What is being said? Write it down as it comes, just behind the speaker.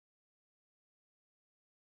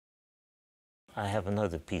I have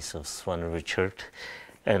another piece of Swan River chert,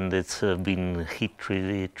 and it's been heat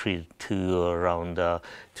treated to around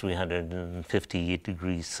 350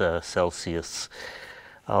 degrees Celsius.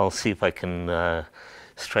 I'll see if I can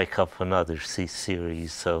strike up another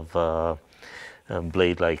series of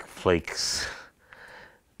blade-like flakes.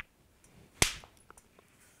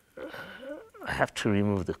 I have to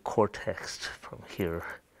remove the cortex from here,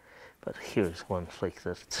 but here's one flake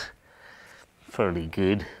that's fairly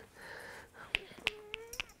good.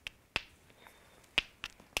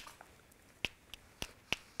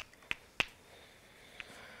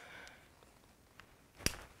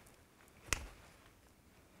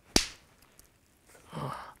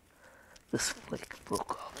 This flake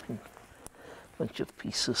broke off in a bunch of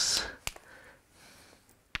pieces.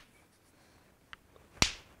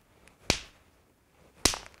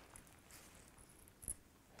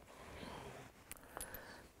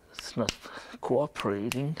 It's not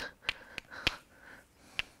cooperating.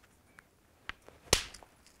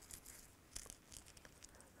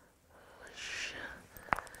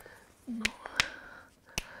 No.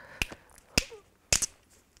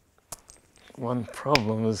 One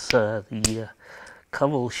problem is the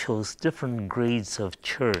cobble shows different grades of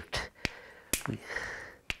chert.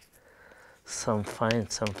 Some fine,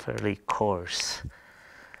 some fairly coarse.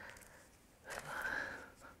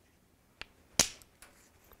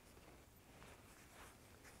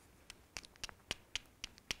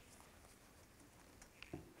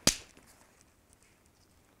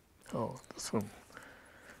 Oh, this one.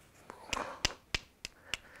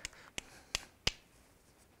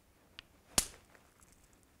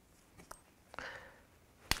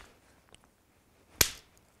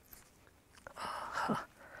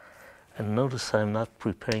 And notice I'm not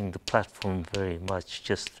preparing the platform very much,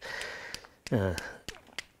 just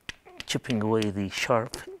chipping away the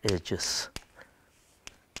sharp edges.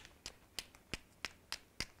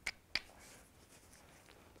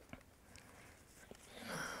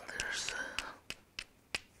 There's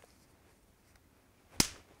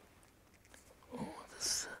oh,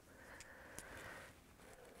 this.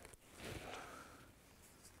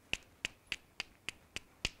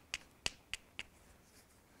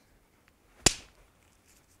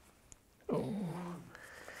 Oh,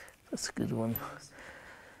 that's a good one.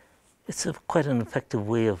 It's quite an effective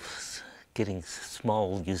way of getting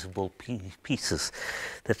small, usable pieces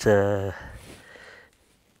that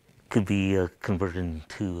could be converted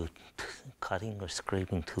into cutting or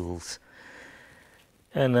scraping tools.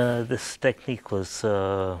 And this technique was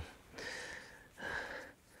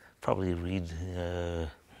probably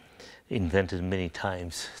invented many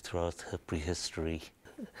times throughout prehistory.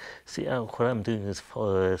 See, what I'm doing is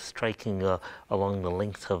striking along the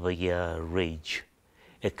length of a ridge.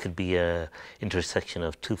 It could be an intersection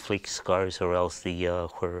of two flake scars, or else the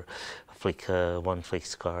where one flake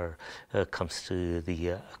scar comes to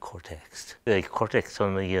the cortex. The cortex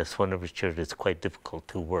on the Swan River chert is quite difficult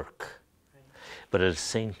to work, but at the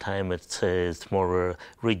same time it's more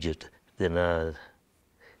rigid than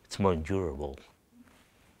it's more durable.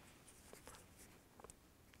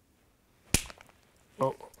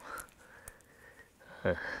 Oh,